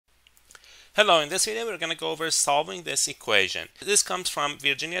Hello, in this video we're going to go over solving this equation. This comes from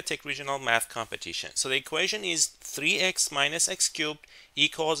Virginia Tech Regional Math Competition. So the equation is 3x minus x cubed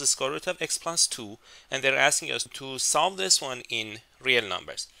equals the square root of x plus 2, and they're asking us to solve this one in real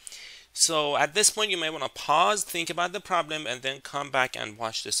numbers. So at this point you may want to pause, think about the problem, and then come back and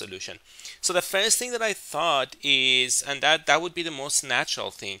watch the solution. So the first thing that I thought is, and that would be the most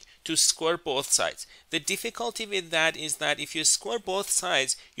natural thing, to square both sides. The difficulty with that is that if you square both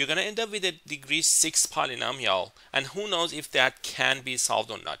sides, you're going to end up with a degree 6 polynomial, and who knows if that can be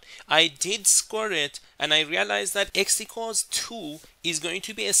solved or not. I did square it, and I realized that x equals 2 is going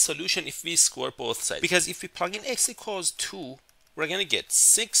to be a solution if we square both sides. Because if we plug in x equals 2, we're going to get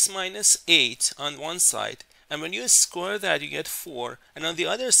 6 minus 8 on one side, and when you square that you get 4, and on the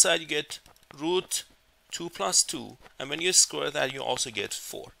other side you get root 2 plus 2, and when you square that you also get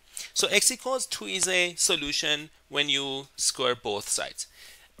 4. So x equals 2 is a solution when you square both sides.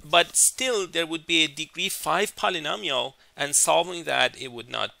 But still there would be a degree 5 polynomial, and solving that it would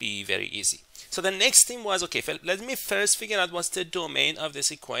not be very easy. So the next thing was, okay, let me first figure out what's the domain of this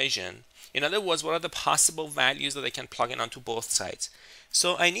equation. In other words, what are the possible values that I can plug in onto both sides?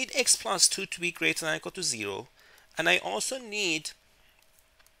 So I need x plus 2 to be greater than or equal to 0, and I also need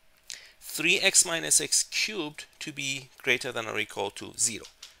 3x minus x cubed to be greater than or equal to 0.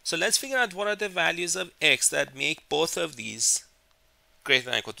 So let's figure out what are the values of x that make both of these greater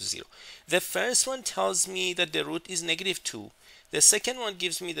than or equal to 0. The first one tells me that the root is negative 2. The second one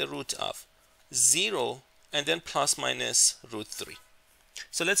gives me the root of 0 and then plus minus root 3.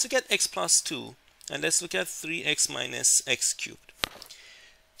 So let's look at x plus 2, and let's look at 3x minus x cubed.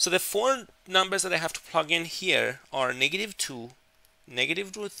 So the four numbers that I have to plug in here are negative 2,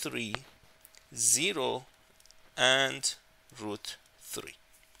 negative root 3, 0, and root 3.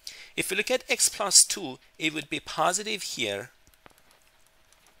 If you look at x plus 2, it would be positive here.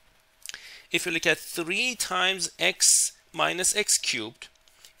 If you look at 3 times x minus x cubed,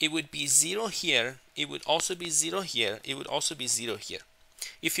 it would be 0 here, it would also be 0 here, it would also be 0 here.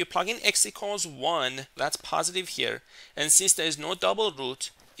 If you plug in x equals 1, that's positive here, and since there is no double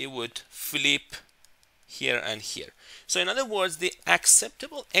root, it would flip here and here. So in other words, the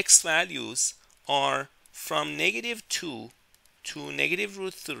acceptable x values are from negative 2 to negative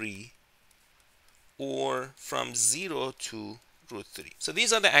root 3, or from 0 to root 3. So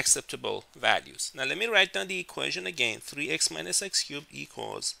these are the acceptable values. Now let me write down the equation again. 3x minus x cubed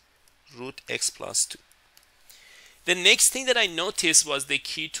equals root x plus 2. The next thing that I noticed was the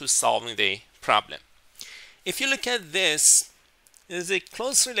key to solving the problem. If you look at this, there's a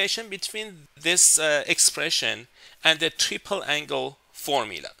close relation between this expression and the triple angle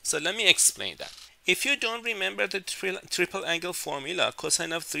formula. So let me explain that. If you don't remember the triple angle formula,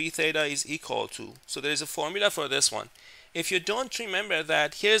 cosine of 3 theta is equal to, so there is a formula for this one. If you don't remember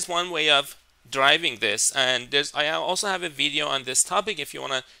that, here's one way of driving this, and I also have a video on this topic. If you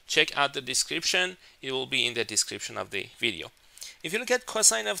want to check out the description, it will be in the description of the video. If you look at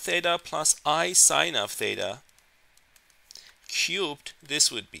cosine of theta plus I sine of theta cubed,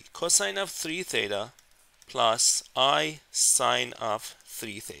 this would be cosine of 3 theta plus I sine of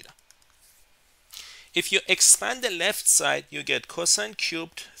 3 theta. If you expand the left side, you get cosine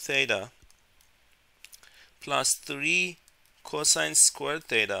cubed theta plus 3 cosine squared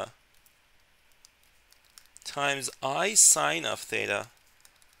theta times I sine of theta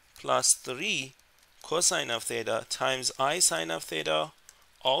plus 3 cosine of theta times I sine of theta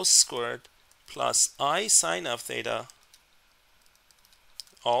all squared plus I sine of theta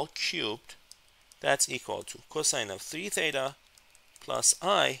all cubed. That's equal to cosine of 3 theta plus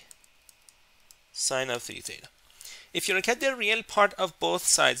I sine of 3 theta. If you look at the real part of both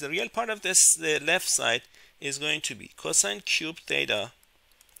sides, the real part of this, the left side, is going to be cosine cubed theta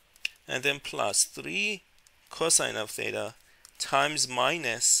and then plus 3 cosine of theta times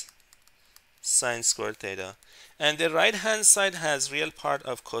minus sine squared theta, and the right hand side has real part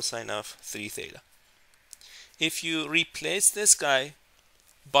of cosine of 3 theta. If you replace this guy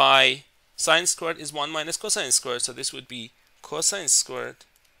by sine squared is 1 minus cosine squared, so this would be cosine squared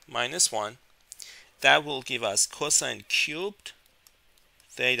minus 1. That will give us cosine cubed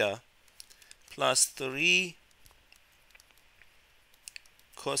theta plus 3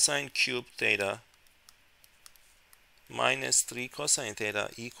 cosine cubed theta minus 3 cosine theta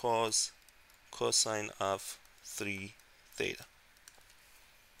equals cosine of 3 theta.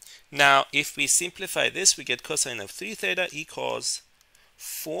 Now if we simplify this, we get cosine of 3 theta equals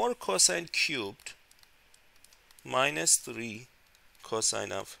 4 cosine cubed minus 3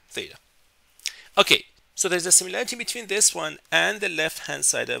 cosine of theta. Okay, so there's a similarity between this one and the left hand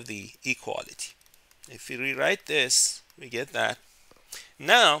side of the equality. If we rewrite this, we get that.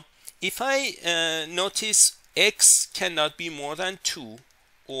 Now If I notice x cannot be more than 2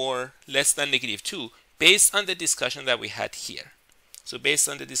 or less than -2 based on the discussion that we had here. So based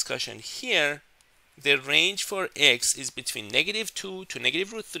on the discussion here, the range for x is between -2 to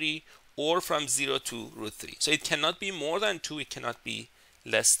 -√3 or from 0 to √3. So it cannot be more than 2, it cannot be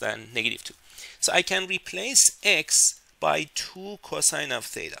less than -2. So I can replace x by 2 cosine of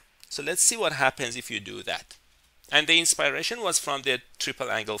theta. So let's see what happens if you do that. And the inspiration was from the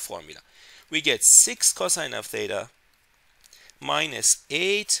triple angle formula. We get 6 cosine of theta minus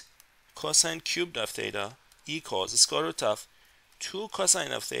 8 cosine cubed of theta equals the square root of 2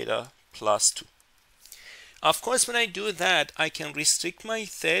 cosine of theta plus 2. Of course, when I do that, I can restrict my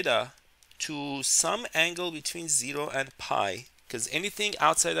theta to some angle between 0 and pi, because anything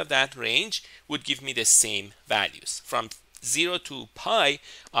outside of that range would give me the same values. From 0 to pi,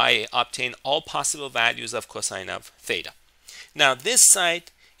 I obtain all possible values of cosine of theta. Now this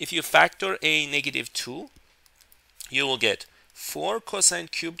side, if you factor a -2, you will get 4 cosine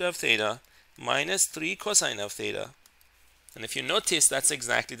cubed of theta minus 3 cosine of theta. And if you notice, that's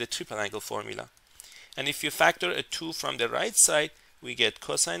exactly the triple angle formula. And if you factor a 2 from the right side, we get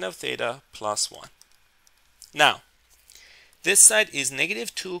cosine of theta plus 1. Now, this side is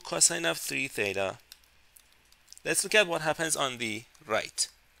 -2 cosine of 3 theta. Let's look at what happens on the right.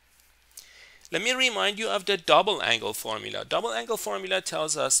 Let me remind you of the double angle formula. Double angle formula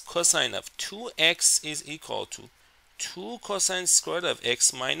tells us cosine of 2x is equal to 2 cosine squared of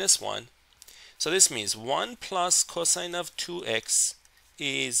x minus 1. So this means 1 plus cosine of 2x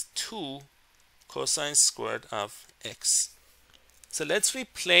is 2 cosine squared of x. So let's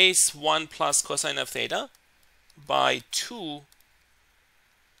replace 1 plus cosine of theta by 2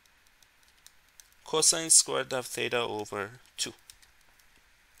 cosine squared of theta over 2.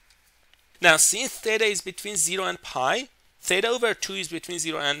 Now, since theta is between 0 and pi, theta over 2 is between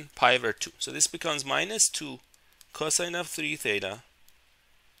 0 and pi over 2. So this becomes minus 2 cosine of 3 theta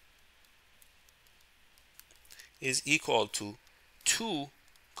is equal to 2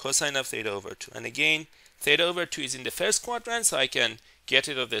 cosine of theta over 2. And again, theta over 2 is in the first quadrant, so I can get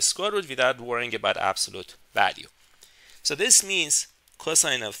rid of the square root without worrying about absolute value. So this means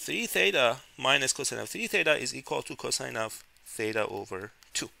cosine of 3 theta minus cosine of 3 theta is equal to cosine of theta over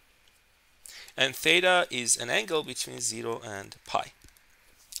 2. And theta is an angle between 0 and pi.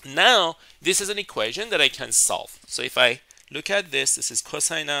 Now, this is an equation that I can solve. So if I look at this, this is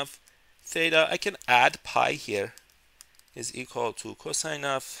cosine of theta. I can add pi here is equal to cosine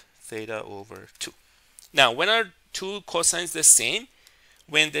of theta over 2. Now, when are two cosines the same?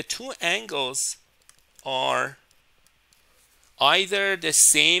 When the two angles are either the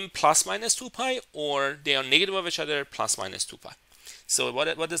same plus minus 2 pi or they are negative of each other plus minus 2 pi. So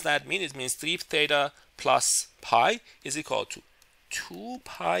what does that mean? It means 3 theta plus pi is equal to 2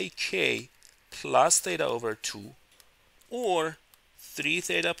 pi k plus theta over 2, or 3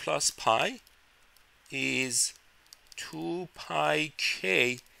 theta plus pi is 2 pi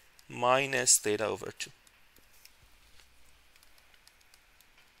k minus theta over 2.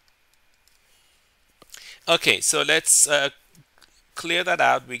 Okay, so let's clear that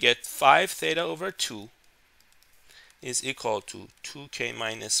out. We get 5 theta over 2 is equal to 2k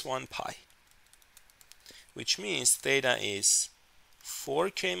minus 1 pi, which means theta is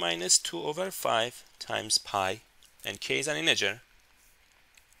 4k minus 2 over 5 times pi, and k is an integer.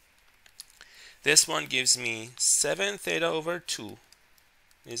 This one gives me 7 theta over 2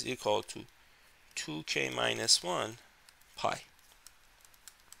 is equal to 2k minus 1 pi.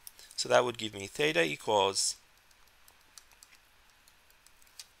 So that would give me theta equals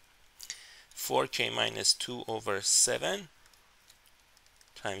 4k minus 2 over 7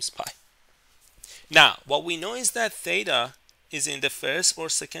 times pi. Now, what we know is that theta is in the first or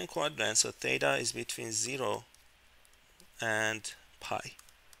second quadrant, so theta is between 0 and pi.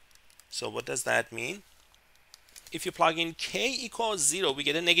 So what does that mean? If you plug in k equals 0, we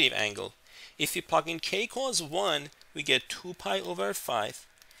get a negative angle. If you plug in k equals 1, we get 2 pi over 5.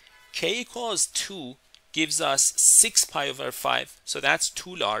 K equals 2 gives us 6 pi over 5, so that's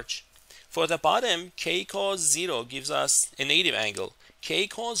too large. For the bottom, k equals 0 gives us a negative angle. K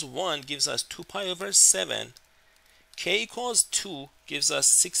equals 1 gives us 2 pi over 7. K equals 2 gives us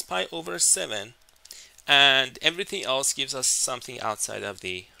 6 pi over 7. And everything else gives us something outside of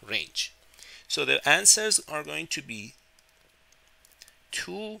the range. So the answers are going to be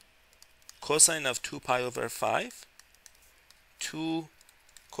 2 cosine of 2 pi over 5, 2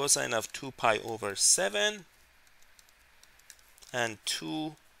 cosine of 2 pi over 7, and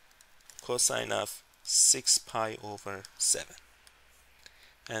 2 cosine of 6 pi over 7.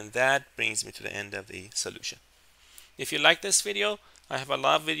 And that brings me to the end of the solution. If you like this video, I have a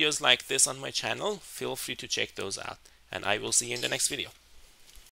lot of videos like this on my channel. Feel free to check those out, and I will see you in the next video.